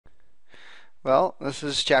Well, this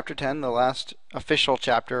is chapter 10, the last official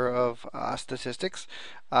chapter of statistics.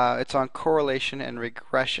 It's on correlation and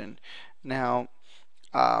regression. Now,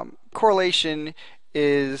 correlation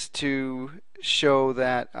is to show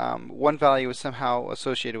that one value is somehow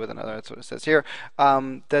associated with another. That's what it says here.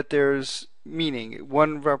 That there's meaning.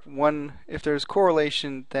 If there's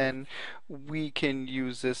correlation, then we can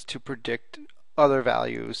use this to predict other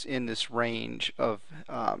values in this range of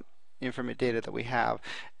information data that we have.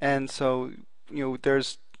 And so,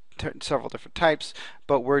 there's several different types,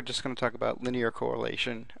 but we're just going to talk about linear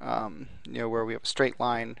correlation, where we have a straight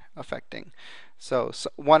line affecting. So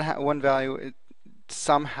one value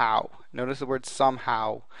somehow, notice the word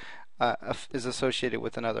somehow, is associated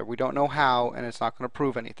with another. We don't know how, and it's not going to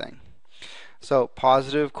prove anything. So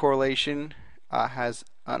positive correlation has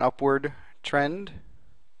an upward trend.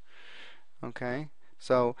 Okay,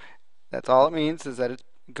 so that's all it means, is that it's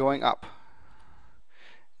going up.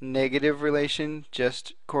 Negative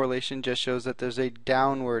correlation just shows that there's a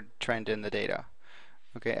downward trend in the data.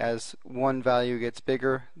 Okay, as one value gets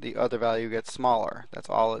bigger, the other value gets smaller. That's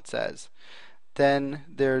all it says. Then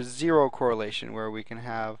there's zero correlation, where we can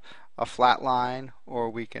have a flat line, or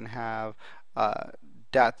we can have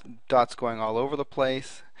dots going all over the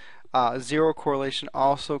place. Zero correlation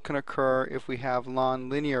also can occur if we have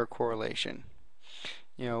nonlinear correlation,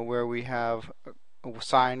 where we have a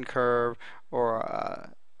sine curve or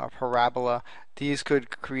a parabola. These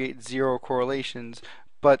could create zero correlations,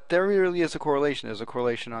 but there really is a correlation. There's a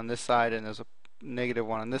correlation on this side, and there's a negative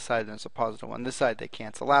one on this side, and there's a positive one on this side. They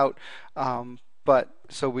cancel out. But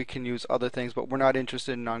so we can use other things, but we're not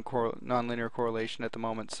interested in nonlinear correlation at the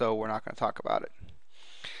moment, so we're not going to talk about it.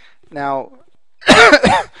 Now,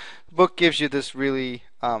 the book gives you this really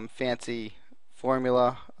fancy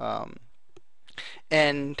formula.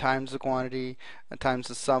 N times the quantity times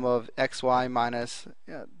the sum of xy minus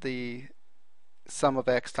the sum of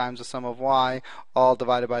x times the sum of y, all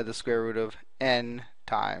divided by the square root of n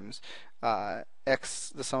times x,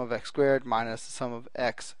 the sum of x squared, minus the sum of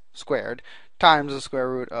x squared, times the square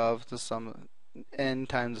root of the sum of n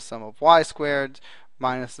times the sum of y squared,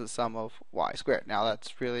 minus the sum of y squared. Now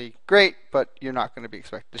that's really great, but you're not going to be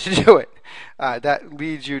expected to do it. That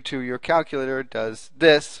leads you to your calculator does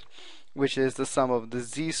this, which is the sum of the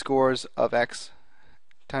z-scores of x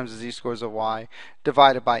times the z-scores of y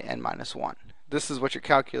divided by n minus 1. This is what your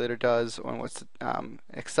calculator does, and what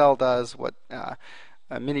Excel does, what a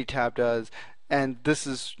Minitab does, and this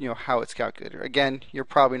is how it's calculated. Again, you're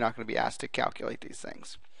probably not going to be asked to calculate these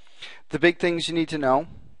things. The big things you need to know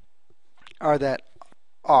are that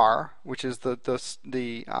R, which is the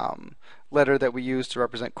letter that we use to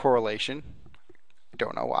represent correlation.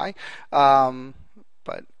 Don't know why,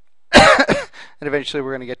 but and eventually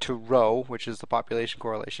we're going to get to rho, which is the population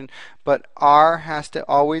correlation. But R has to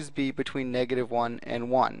always be between -1 and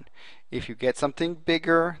 1. If you get something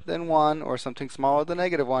bigger than 1 or something smaller than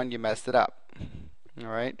 -1, you messed it up. All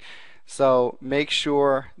right. So make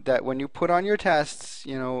sure that when you put on your tests,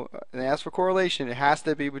 and they ask for correlation, it has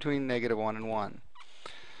to be between -1 and 1.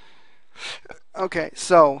 Okay,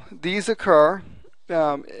 so these occur.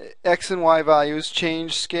 X and Y values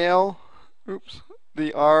change scale. Oops.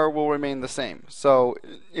 The R will remain the same. So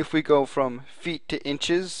if we go from feet to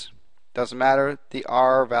inches, doesn't matter, the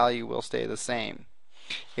R value will stay the same.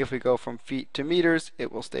 If we go from feet to meters, it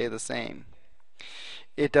will stay the same.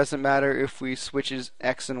 It doesn't matter if we switches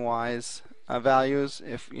X and Y's values,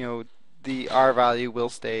 if the R value will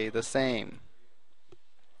stay the same.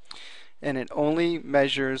 And it only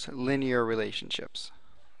measures linear relationships.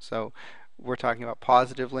 So we're talking about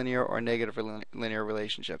positive linear or negative linear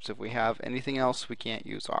relationships. If we have anything else, we can't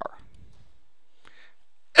use R.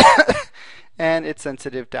 And it's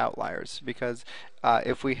sensitive to outliers, because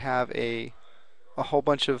if we have a whole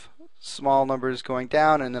bunch of small numbers going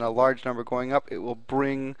down and then a large number going up, it will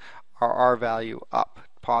bring our R value up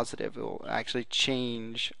positive. It will actually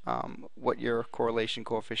change what your correlation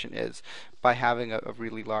coefficient is by having a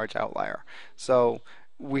really large outlier. So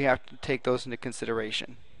we have to take those into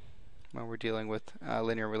consideration when we're dealing with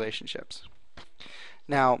linear relationships.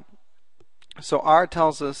 Now, so R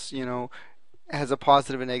tells us, has a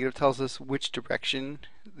positive and negative, tells us which direction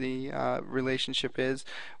the relationship is.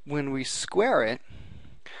 When we square it,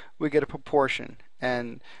 we get a proportion.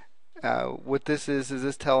 And what this is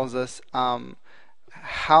this tells us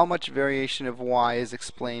how much variation of y is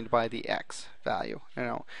explained by the x value.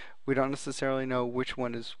 We don't necessarily know which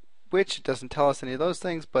one is which. It doesn't tell us any of those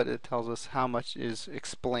things, but it tells us how much is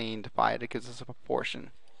explained by it. It gives us a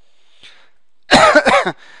proportion.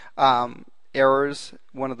 Errors,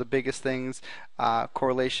 one of the biggest things,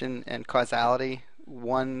 correlation and causality.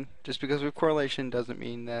 Just because we have correlation doesn't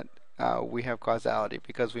mean that we have causality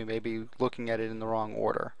because we may be looking at it in the wrong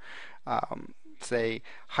order. Say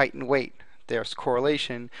height and weight, there's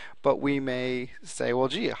correlation, but we may say, well,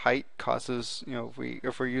 gee, height causes,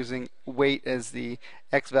 if we're using weight as the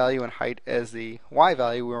x value and height as the y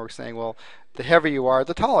value, we're saying, well, the heavier you are,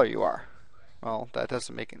 the taller you are. Well, that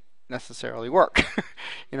doesn't make it necessarily work,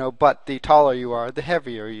 but the taller you are, the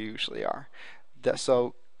heavier you usually are.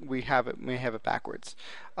 So we may have it backwards.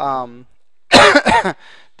 There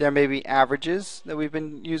may be averages that we've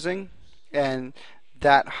been using, and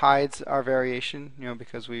that hides our variation,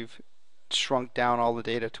 because we've shrunk down all the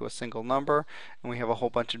data to a single number, and we have a whole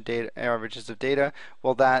bunch of data averages of data.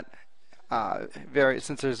 Well, that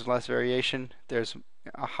since there's less variation, there's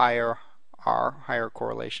a higher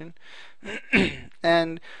correlation.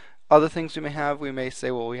 And other things we may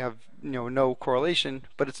say, well, we have no correlation,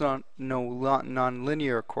 but it's not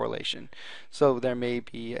non-linear correlation. So there may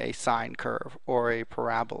be a sine curve or a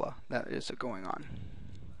parabola that is going on.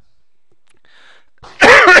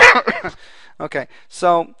 Okay,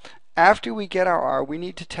 so after we get our R, we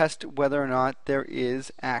need to test whether or not there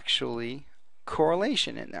is actually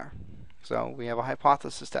correlation in there. So we have a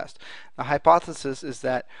hypothesis test. The hypothesis is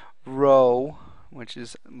that rho, which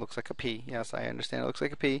looks like a P. Yes, I understand it looks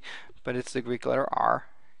like a P, but it's the Greek letter R,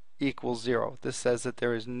 equals 0. This says that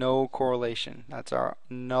there is no correlation. That's our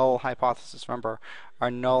null hypothesis. Remember,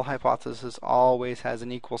 our null hypothesis always has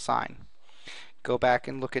an equal sign. Go back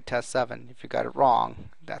and look at test 7. If you got it wrong,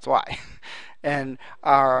 that's why. And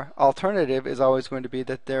our alternative is always going to be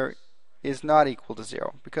that there is not equal to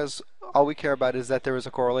 0, because all we care about is that there is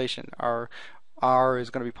a correlation. Our R is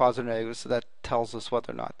going to be positive or negative, so that tells us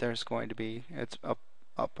whether or not there's going to be, it's up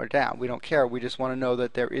or down. We don't care. We just want to know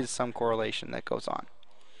that there is some correlation that goes on.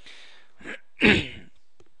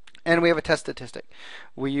 And we have a test statistic.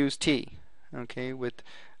 We use T, okay,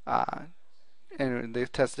 and the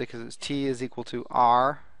test statistic is T is equal to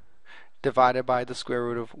R divided by the square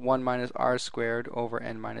root of 1 minus R squared over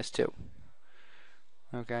n minus 2.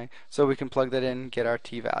 Okay, so we can plug that in and get our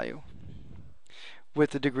T value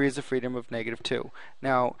with the degrees of freedom of -2.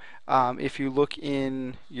 Now, if you look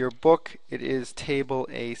in your book, it is table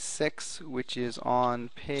A6, which is on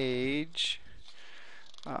page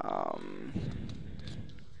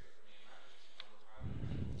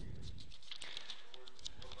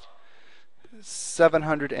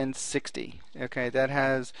 760. Okay, that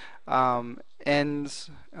has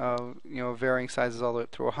n's varying sizes all the way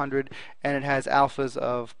up through 100, and it has alphas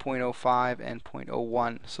of 0.05 and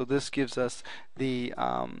 0.01. So this gives us the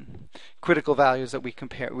critical values that we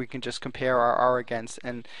can just compare our R against,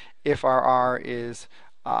 and if our R is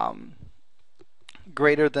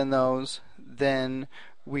greater than those, then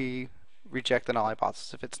we reject the null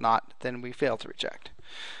hypothesis. If it's not, then we fail to reject.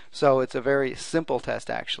 So it's a very simple test,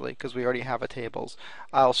 actually, because we already have a tables.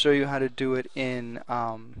 I'll show you how to do it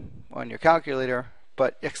on your calculator,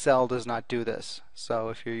 but Excel does not do this. So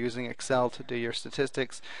if you're using Excel to do your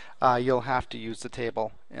statistics, you'll have to use the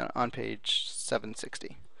table on page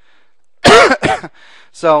 760.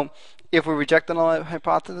 So if we reject the null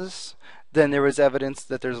hypothesis, then there is evidence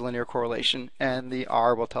that there's a linear correlation, and the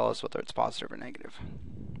R will tell us whether it's positive or negative.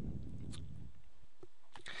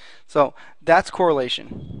 So that's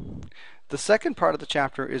correlation. The second part of the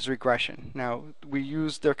chapter is regression. Now,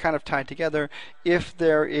 they're kind of tied together. If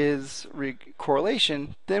there is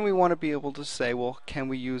correlation, then we want to be able to say, well, can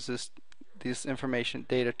we use this information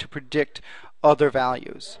data to predict other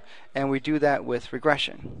values? And we do that with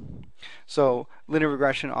regression. So linear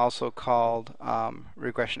regression, also called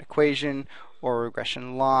regression equation or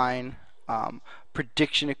regression line,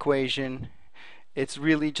 prediction equation. It's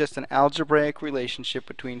really just an algebraic relationship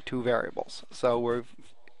between two variables. So we're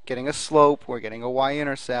getting a slope, we're getting a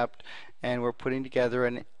y-intercept, and we're putting together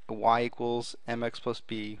a y equals mx plus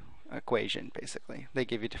b equation, basically. They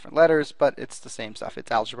give you different letters, but it's the same stuff.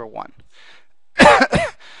 It's algebra 1.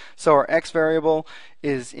 So our x variable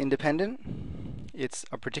is independent. It's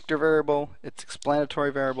a predictor variable. It's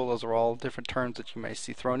explanatory variable. Those are all different terms that you may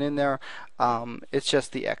see thrown in there. It's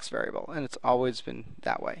just the x variable, and it's always been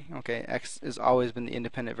that way. Okay, x has always been the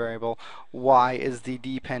independent variable. Y is the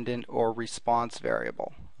dependent or response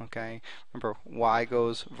variable. Okay, remember, y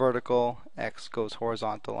goes vertical, x goes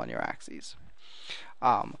horizontal on your axes.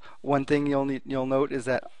 One thing you'll note is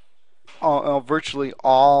that virtually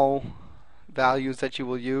all values that you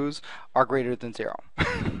will use are greater than 0.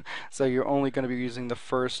 So you're only going to be using the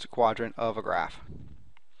first quadrant of a graph.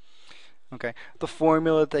 Okay, the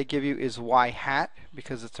formula that they give you is y hat,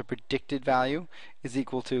 because it's a predicted value, is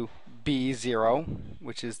equal to b0,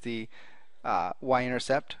 which is the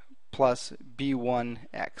y-intercept, plus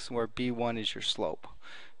b1x, where b1 is your slope.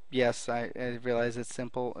 yes, I realize it's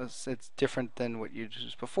simple. It's different than what you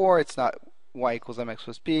used before. It's not y equals mx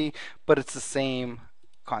plus b, but it's the same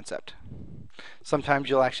concept. Sometimes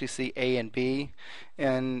you'll actually see a and b,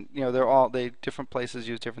 and they different places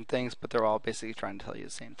use different things, but they're all basically trying to tell you the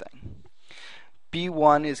same thing.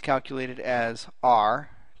 B1 is calculated as r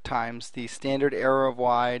times the standard error of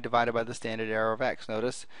y divided by the standard error of x.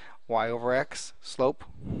 Notice y over x, slope.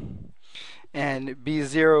 And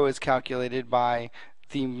B0 is calculated by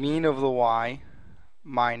the mean of the y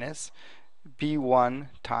minus B1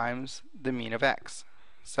 times the mean of x.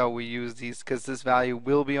 So we use these because this value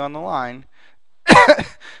will be on the line.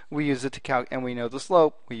 We use it to and we know the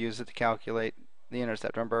slope. We use it to calculate the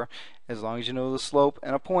intercept. Remember, as long as you know the slope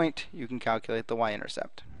and a point, you can calculate the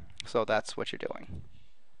y-intercept. So that's what you're doing.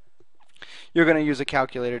 You're going to use a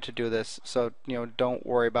calculator to do this, so don't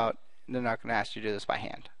worry about. They're not going to ask you to do this by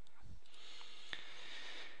hand.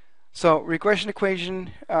 So regression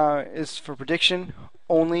equation is for prediction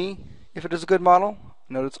only if it is a good model.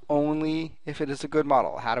 Notice only if it is a good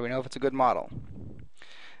model. How do we know if it's a good model?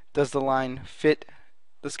 Does the line fit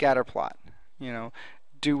the scatter plot?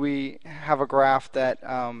 Do we have a graph that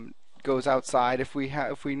goes outside? If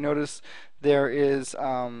we notice there is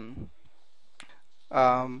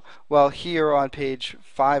well, here on page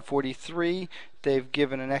 543, they've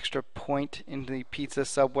given an extra point in the pizza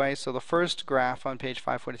subway. So the first graph on page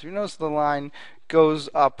 543, notice the line goes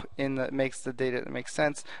up makes the data that makes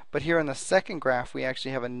sense. But here in the second graph, we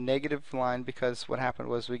actually have a negative line because what happened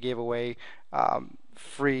was we gave away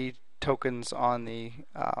free tokens on the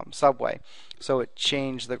subway. So it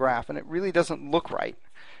changed the graph, and it really doesn't look right.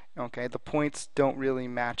 Okay, the points don't really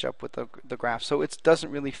match up with the graph, so it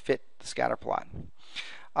doesn't really fit the scatter plot.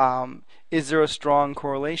 Is there a strong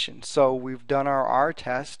correlation? So we've done our R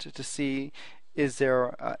test to see is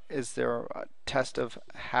there a test of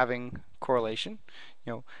having correlation?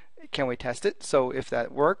 Can we test it? So if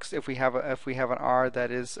that works, if we have an R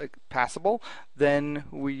that is passable, then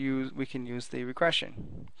we can use the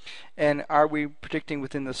regression. And are we predicting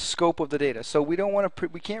within the scope of the data? So we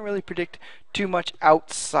can't really predict too much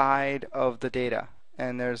outside of the data.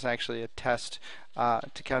 And there's actually a test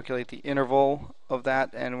to calculate the interval of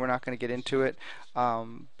that, and we're not going to get into it.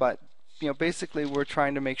 But basically, we're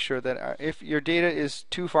trying to make sure that if your data is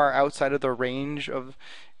too far outside of the range of,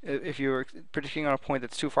 if you're predicting on a point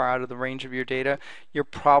that's too far out of the range of your data, you're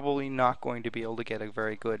probably not going to be able to get a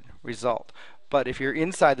very good result. But if you're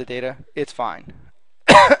inside the data, it's fine.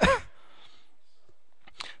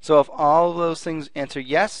 So if all of those things answer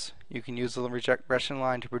yes, you can use the regression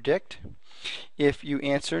line to predict. If you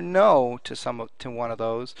answer no to one of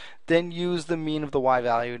those, then use the mean of the y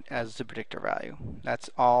value as the predictor value. That's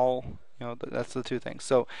all. That's the two things.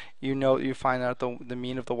 So you find out the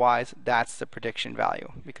mean of the y's. That's the prediction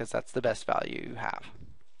value because that's the best value you have.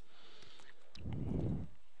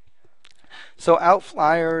 So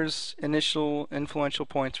outliers, initial influential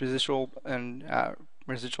points, residual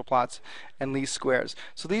plots, and least squares.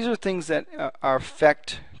 So these are things that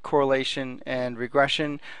affect correlation and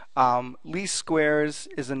regression. Least squares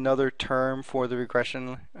is another term for the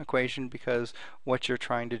regression equation because what you're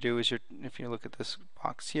trying to do is if you look at this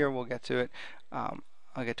box here, we'll get to it.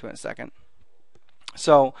 I'll get to it in a second.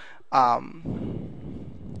 So let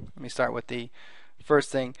me start with the first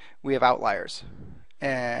thing. We have outliers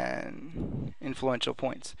and influential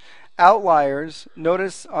points. Outliers,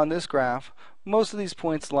 notice on this graph, most of these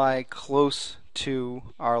points lie close to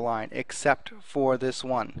our line, except for this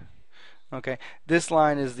one. Okay, this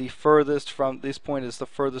line is the furthest from, this point is the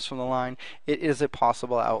furthest from the line. It is a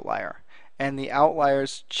possible outlier. And the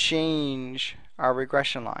outliers change our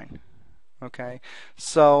regression line. Okay,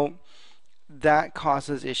 so that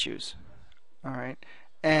causes issues. All right,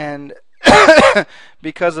 and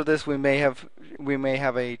because of this, we may have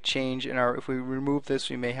a change in our. If we remove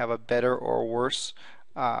this, we may have a better or worse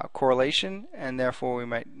correlation, and therefore we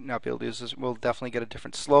might not be able to use this. We'll definitely get a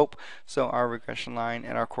different slope, so our regression line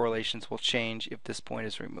and our correlations will change if this point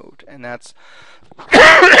is removed. And that's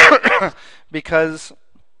because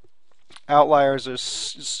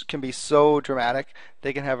outliers can be so dramatic.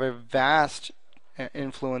 They can have a vast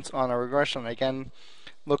influence on our regression. Again,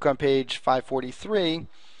 look on page 543.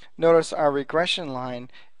 Notice our regression line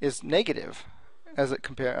is negative as it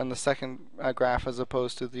compares on the second graph as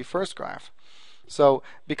opposed to the first graph. So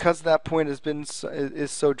because that point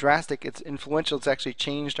is so drastic, it's influential. It's actually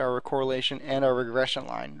changed our correlation and our regression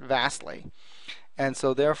line vastly. And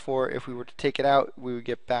so therefore, if we were to take it out, we would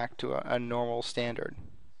get back to a normal standard.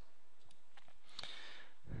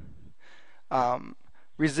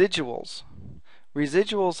 Residuals.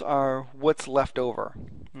 Residuals are what's left over.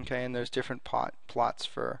 Okay, and there's different plots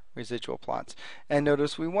for residual plots. And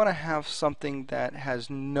notice we want to have something that has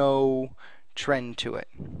no trend to it.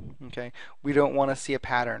 Okay, we don't want to see a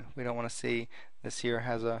pattern. We don't want to see this here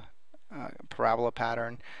has a parabola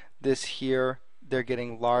pattern. This here, they're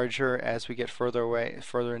getting larger as we get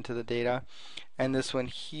further into the data. And this one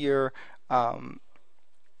here,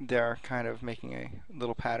 they're kind of making a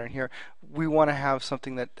little pattern here. We want to have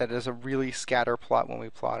something that is a really scatter plot when we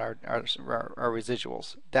plot our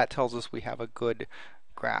residuals. That tells us we have a good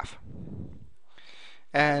graph.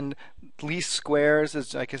 And least squares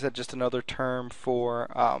is, like I said, just another term for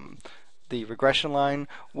the regression line.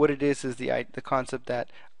 What it is the concept that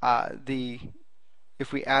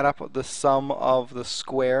if we add up the sum of the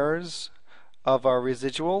squares of our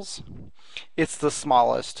residuals, it's the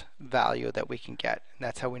smallest value that we can get. And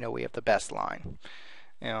that's how we know we have the best line.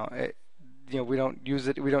 We don't use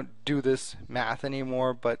it. We don't do this math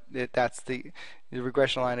anymore. But that's the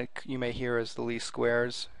regression line you may hear as the least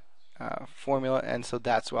squares formula. And so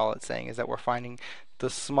that's all it's saying, is that we're finding the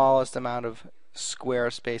smallest amount of square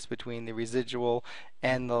space between the residual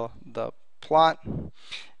and the plot.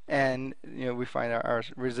 And we find our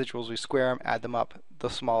residuals, we square them, add them up, the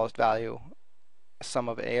smallest value, sum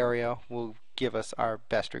of area, will give us our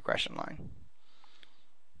best regression line.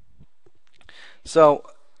 So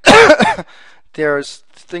there's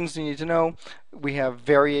things you need to know. We have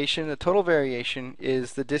variation. The total variation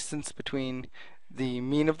is the distance between the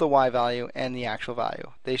mean of the y value and the actual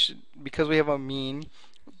value. They should, because we have a mean,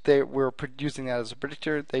 we're using that as a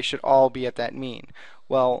predictor, they should all be at that mean.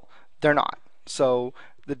 Well, they're not. So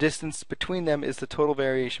the distance between them is the total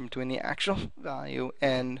variation between the actual value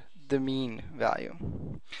and the mean value.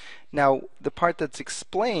 Now, the part that's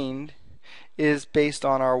explained is based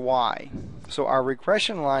on our y. So our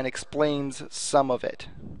regression line explains some of it.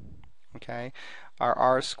 Okay, our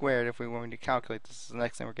r squared, if we were going to calculate, this is the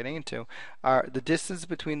next thing we're getting into, the distance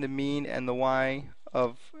between the mean and the y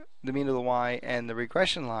of the mean of the y and the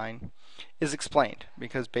regression line is explained,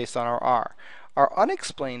 because based on our r. Our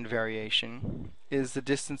unexplained variation is the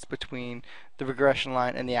distance between the regression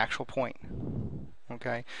line and the actual point.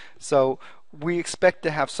 Okay, so we expect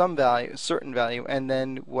to have some value, certain value, and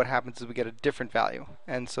then what happens is we get a different value.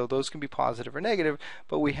 And so those can be positive or negative,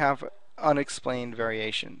 but we have unexplained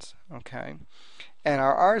variations. Okay, and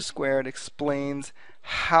our r squared explains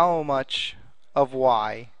how much of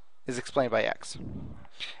y is explained by x.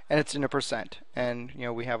 And it's in a percent. And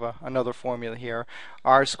we have another formula here.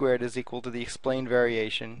 R squared is equal to the explained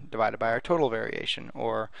variation divided by our total variation,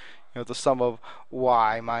 or the sum of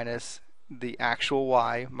y minus the actual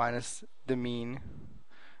y minus the mean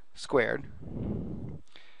squared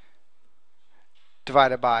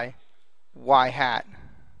divided by y hat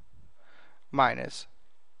minus,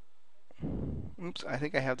 oops, I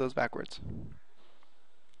think I have those backwards.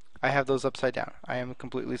 I have those upside down. I am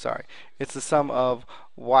completely sorry. It's the sum of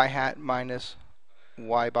y hat minus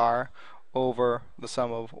y bar over the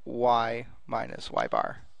sum of y minus y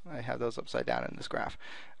bar. I have those upside down in this graph.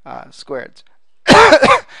 Squareds.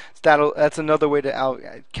 So that's another way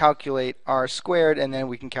to calculate r squared, and then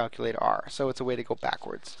we can calculate r. So it's a way to go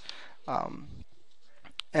backwards.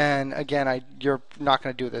 And again, you're not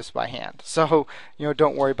going to do this by hand. So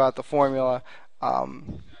don't worry about the formula.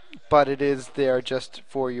 But it is there just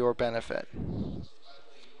for your benefit.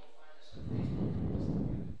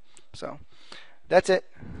 So that's it.